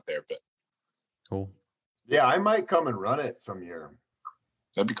you want out there. But cool. Yeah, I might come and run it some year.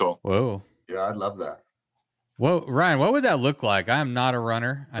 That'd be cool. Whoa. Yeah, I'd love that. Well, Ryan, what would that look like? I am not a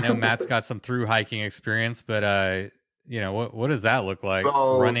runner. I know Matt's got some through hiking experience, but what does that look like?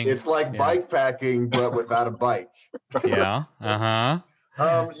 So running? It's like bike packing, but without a bike. Yeah.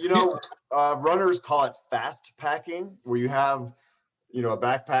 Runners call it fast packing, where you have, a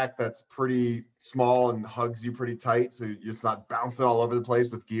backpack that's pretty small and hugs you pretty tight, so it's not bouncing all over the place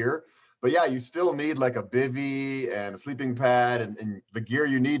with gear. But yeah, you still need like a bivy and a sleeping pad and the gear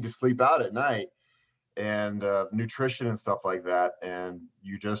you need to sleep out at night, and nutrition and stuff like that. And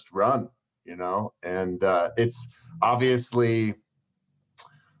you just run, and it's obviously,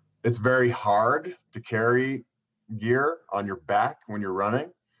 it's very hard to carry gear on your back when you're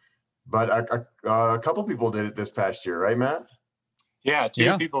running. But a couple people did it this past year, right, Matt? Yeah,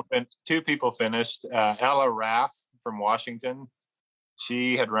 Yeah. two people finished. Ella Raff from Washington.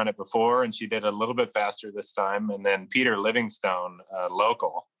 She had run it before, and she did a little bit faster this time. And then Peter Livingstone,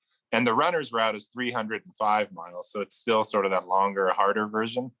 local. And the runner's route is 305 miles, so it's still sort of that longer, harder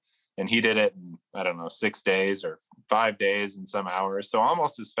version. And he did it in, I don't know, 6 days or 5 days and some hours. So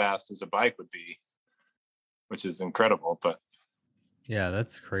almost as fast as a bike would be, which is incredible. But Yeah,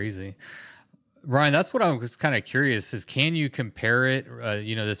 that's crazy. Ryan, that's what I was kind of curious is can you compare it,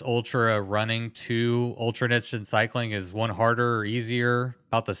 this ultra running to ultra distance cycling? Is one harder or easier,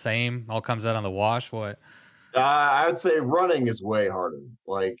 about the same, all comes out on the wash? What? I would say running is way harder.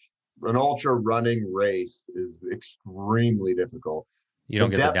 Like an ultra running race is extremely difficult. You The don't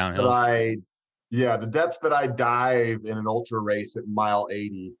get the depths that downhills. the depths that I dive in an ultra race at mile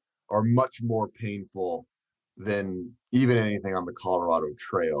 80 are much more painful than even anything on the Colorado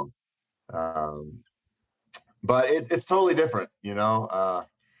Trail. Um, but it's totally different, you know.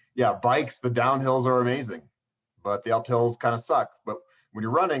 Yeah, bikes, the downhills are amazing, but the uphills kind of suck. But when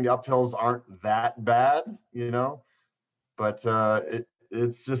you're running, the uphills aren't that bad, you know. But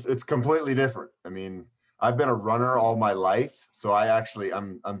it's completely different. I mean, I've been a runner all my life, so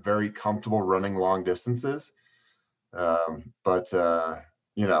I'm very comfortable running long distances. But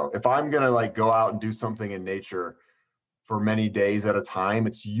if I'm gonna like go out and do something in nature for many days at a time,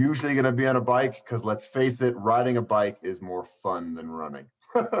 it's usually going to be on a bike because let's face it, riding a bike is more fun than running.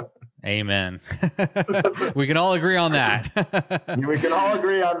 Amen. We can all agree on that. We can all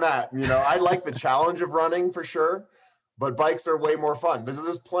agree on that. You know, I like the challenge of running for sure, but bikes are way more fun.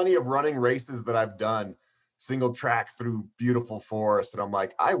 There's plenty of running races that I've done single track through beautiful forest, and I'm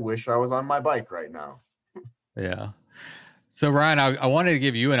like, I wish I was on my bike right now. Yeah. So Ryan, I wanted to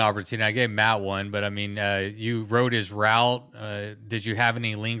give you an opportunity. I gave Matt one, but I mean, you wrote his route. Did you have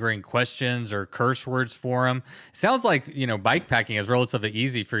any lingering questions or curse words for him? It sounds like, bike packing is relatively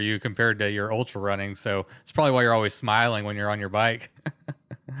easy for you compared to your ultra running. So it's probably why you're always smiling when you're on your bike.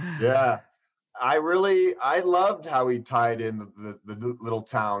 Yeah. I loved how he tied in the little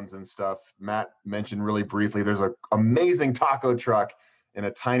towns and stuff. Matt mentioned really briefly, there's an amazing taco truck in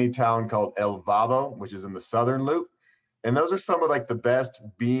a tiny town called El Vado, which is in the Southern Loop. And those are some of like the best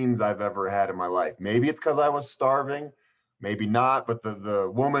beans I've ever had in my life. Maybe it's because I was starving, maybe not, but the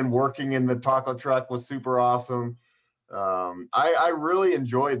woman working in the taco truck was super awesome. I really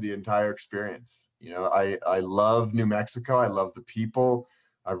enjoyed the entire experience. You know, I love New Mexico. I love the people.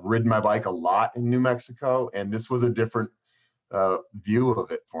 I've ridden my bike a lot in New Mexico, and this was a different view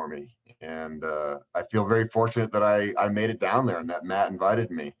of it for me. And I feel very fortunate that I made it down there and that Matt invited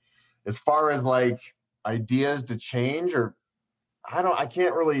me. As far as like ideas to change, or I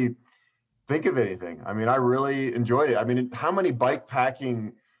can't really think of anything. I mean, I really enjoyed it. I mean, how many bike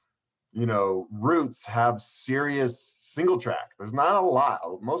packing, routes have serious single track? There's not a lot.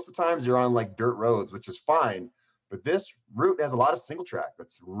 Most of the times you're on like dirt roads, which is fine, but this route has a lot of single track.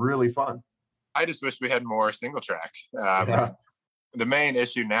 That's really fun. I just wish we had more single track. Yeah. The main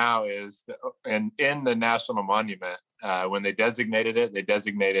issue now is in the national monument, when they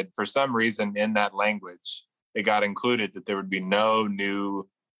designated for some reason in that language, it got included that there would be no new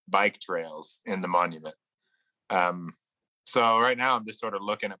bike trails in the monument. So right now I'm just sort of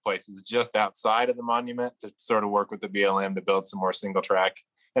looking at places just outside of the monument to sort of work with the BLM to build some more single track.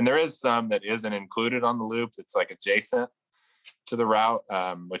 And there is some that isn't included on the loop that's like adjacent to the route,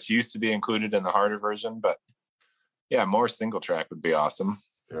 which used to be included in the harder version. But yeah, more single track would be awesome.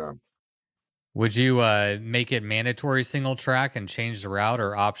 Yeah. Would you make it mandatory single track and change the route,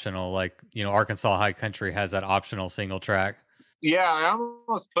 or optional? Like, Arkansas High Country has that optional single track. Yeah, I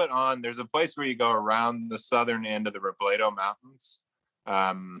almost put on, there's a place where you go around the southern end of the Robledo Mountains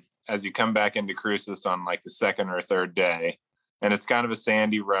as you come back into Cruces on like the second or third day. And it's kind of a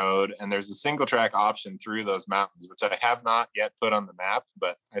sandy road. And there's a single track option through those mountains, which I have not yet put on the map,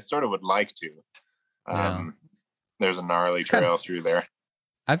 but I sort of would like to. There's a gnarly trail through there.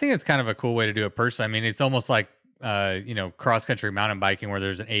 I think it's kind of a cool way to do it personally. I mean, it's almost like, cross country mountain biking where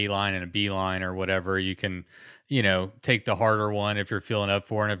there's an A line and a B line or whatever. You can, take the harder one if you're feeling up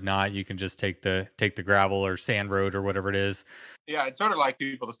for it. And if not, you can just take the gravel or sand road or whatever it is. Yeah, I'd sort of like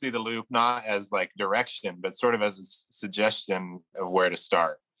people to see the loop not as like direction, but sort of as a suggestion of where to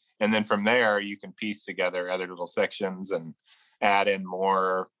start. And then from there, you can piece together other little sections and add in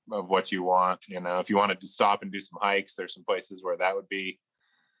more of what you want. If you wanted to stop and do some hikes, there's some places where that would be,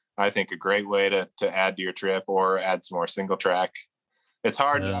 I think, a great way to add to your trip, or add some more single track. It's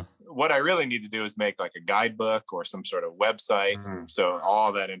hard. Yeah. What I really need to do is make like a guidebook or some sort of website. So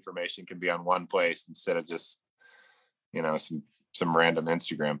all that information can be on one place instead of just, some random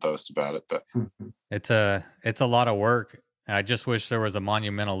Instagram post about it. But it's a lot of work. I just wish there was a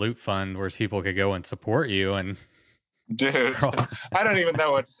monumental loot fund where people could go and support you. And Dude, I don't even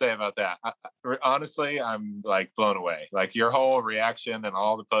know what to say about that. Honestly, I'm like blown away. Like your whole reaction and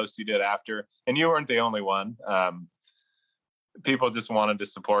all the posts you did after, and you weren't the only one. People just wanted to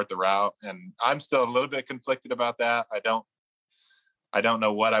support the route, and I'm still a little bit conflicted about that. I don't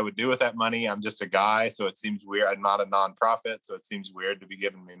know what I would do with that money. I'm just a guy, so it seems weird. I'm not a nonprofit, so it seems weird to be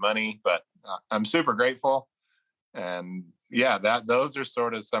giving me money, but I'm super grateful. And yeah, those are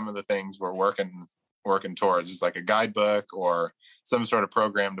sort of some of the things we're working towards. It's like a guidebook or some sort of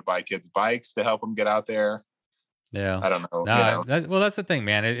program to buy kids bikes to help them get out there. Yeah, I don't know. well, that's the thing,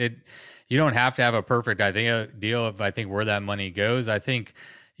 man. You don't have to have a perfect deal of I think where that money goes. I think,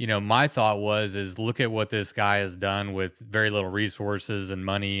 my thought is look at what this guy has done with very little resources and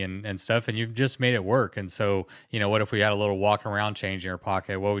money and stuff, and you've just made it work. And so, what if we had a little walk around change in your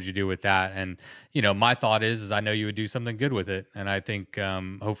pocket? What would you do with that? And, my thought is I know you would do something good with it. And I think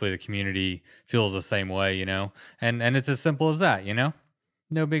hopefully the community feels the same way, and it's as simple as that,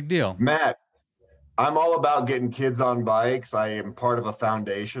 no big deal. Matt, I'm all about getting kids on bikes. I am part of a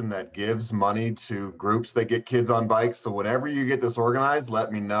foundation that gives money to groups that get kids on bikes. So whenever you get this organized,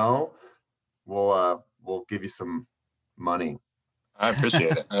 let me know. We'll give you some money. I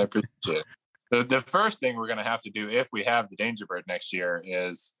appreciate it. I appreciate it. The first thing we're going to have to do if we have the Danger Bird next year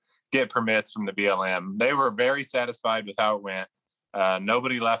is get permits from the BLM. They were very satisfied with how it went.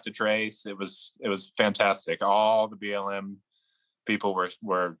 Nobody left a trace. It was fantastic. All the BLM people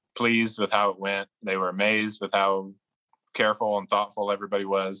were pleased with how it went. They were amazed with how careful and thoughtful everybody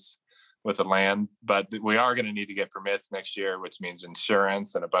was with the land. But we are going to need to get permits next year, which means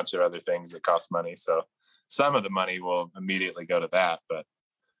insurance and a bunch of other things that cost money. So some of the money will immediately go to that. But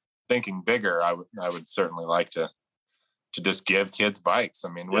thinking bigger, I would certainly like to just give kids bikes. I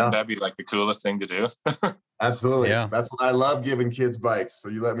mean, wouldn't that be like the coolest thing to do? Absolutely. Yeah. That's what I love, giving kids bikes. So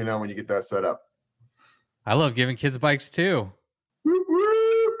you let me know when you get that set up. I love giving kids bikes too. Woo,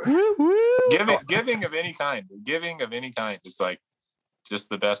 woo. Giving of any kind is like just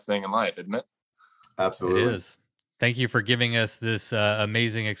the best thing in life, isn't it? Absolutely. It is. Thank you for giving us this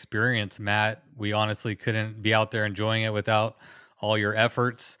amazing experience, Matt. We honestly couldn't be out there enjoying it without all your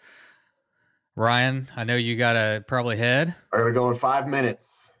efforts. Ryan, I know you got to probably head. I got to go in 5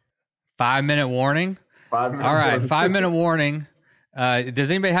 minutes. 5-minute warning. 5 minutes. All right, 5-minute warning. Does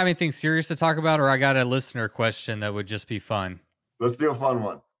anybody have anything serious to talk about, or I got a listener question that would just be fun? Let's do a fun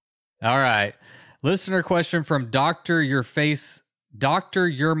one. All right. Listener question from Dr. Your Face. Dr.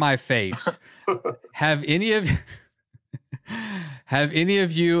 You're My Face. Have any of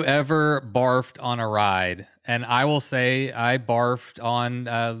you ever barfed on a ride? And I will say I barfed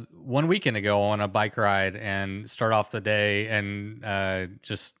on 1 weekend ago on a bike ride and start off the day and I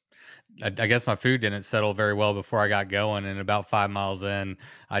guess my food didn't settle very well before I got going. And about 5 miles in,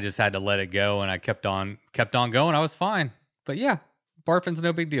 I just had to let it go and I kept on going. I was fine. But yeah, barfing's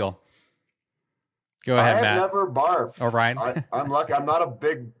no big deal. Go ahead, Matt. I have never barfed. All right. I'm lucky. I'm not a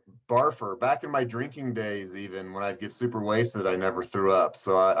big barfer. Back in my drinking days, even when I'd get super wasted, I never threw up.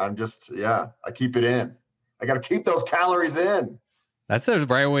 So I'm just, I keep it in. I got to keep those calories in. That's the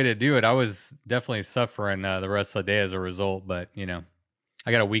right way to do it. I was definitely suffering the rest of the day as a result, but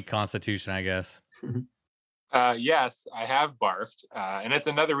I got a weak constitution, I guess. Yes, I have barfed. And it's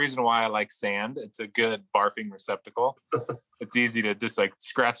another reason why I like sand. It's a good barfing receptacle. It's easy to just like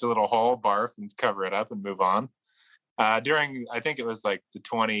scratch a little hole, barf, and cover it up and move on. During, I think it was like the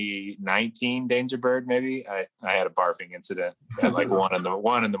 2019 Danger Bird, maybe, I had a barfing incident at like 1 in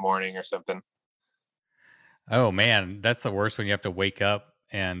the morning or something. Oh man, that's the worst when you have to wake up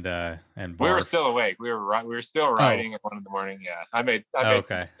and barf. We were still awake. We were still riding at 1 in the morning. Yeah, I made okay.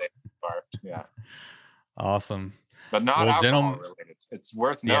 some mistakes, barfed. Yeah. Awesome. But not alcohol related. It's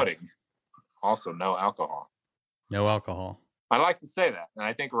worth noting. Also, no alcohol. No alcohol. I like to say that. And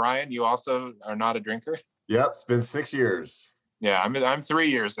I think, Ryan, you also are not a drinker. Yep. It's been 6 years. Yeah. I'm 3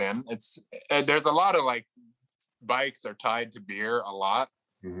 years in. There's a lot of like bikes are tied to beer a lot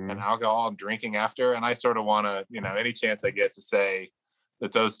and alcohol and drinking after. And I sort of want to, any chance I get to say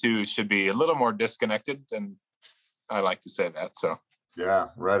that those two should be a little more disconnected. And I like to say that. So. Yeah,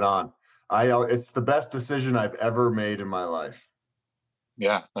 right on. It's the best decision I've ever made in my life.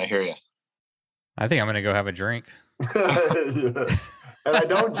 Yeah, I hear you. I think I'm going to go have a drink. Yeah. And I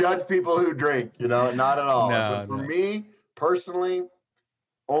don't judge people who drink, not at all. No, but for me, personally,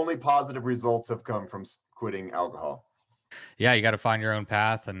 only positive results have come from quitting alcohol. Yeah, you got to find your own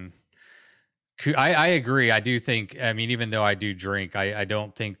path and I agree. I do think, I mean, even though I do drink, I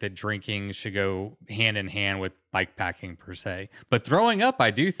don't think that drinking should go hand in hand with bike packing per se. But throwing up,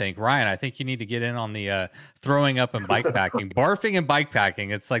 I do think, Ryan, I think you need to get in on the throwing up and bike packing. Barfing and bike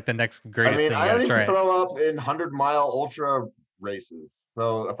packing. It's like the next greatest thing. I don't even throw up in 100-mile ultra races.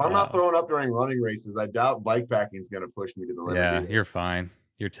 So if I'm not throwing up during running races, I doubt bike packing is going to push me to the limit. Yeah, either. You're fine.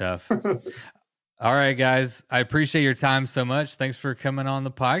 You're tough. All right, guys. I appreciate your time so much. Thanks for coming on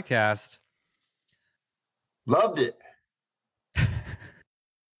the podcast. Loved it.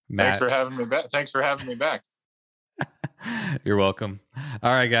 Thanks for having me back. Thanks for having me back. You're welcome.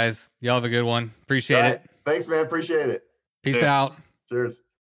 All right, guys. Y'all have a good one. Appreciate it. Thanks, man. Appreciate it. Peace out. Cheers.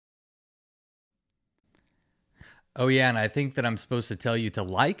 Oh, yeah. And I think that I'm supposed to tell you to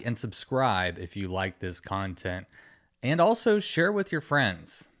like and subscribe if you like this content. And also share with your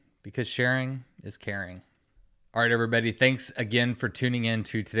friends, because sharing is caring. All right, everybody. Thanks again for tuning in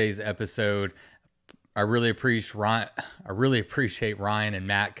to today's episode. I really appreciate Ryan and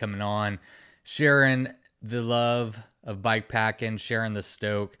Matt coming on, sharing the love of bike packing, sharing the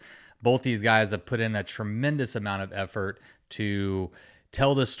stoke. Both these guys have put in a tremendous amount of effort to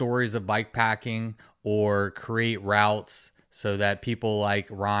tell the stories of bike packing or create routes so that people like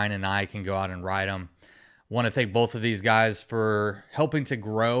Ryan and I can go out and ride them. Want to thank both of these guys for helping to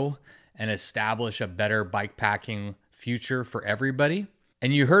grow and establish a better bike packing future for everybody.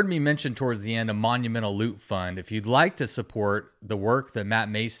 And you heard me mention towards the end a monumental loot fund. If you'd like to support the work that Matt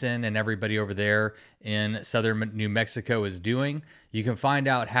Mason and everybody over there in southern New Mexico is doing, you can find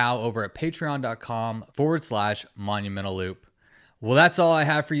out how over at patreon.com/monumental loop. Well, that's all I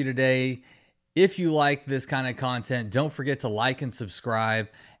have for you today. If you like this kind of content, don't forget to like and subscribe.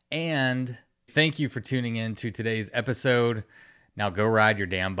 And thank you for tuning in to today's episode. Now go ride your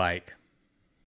damn bike.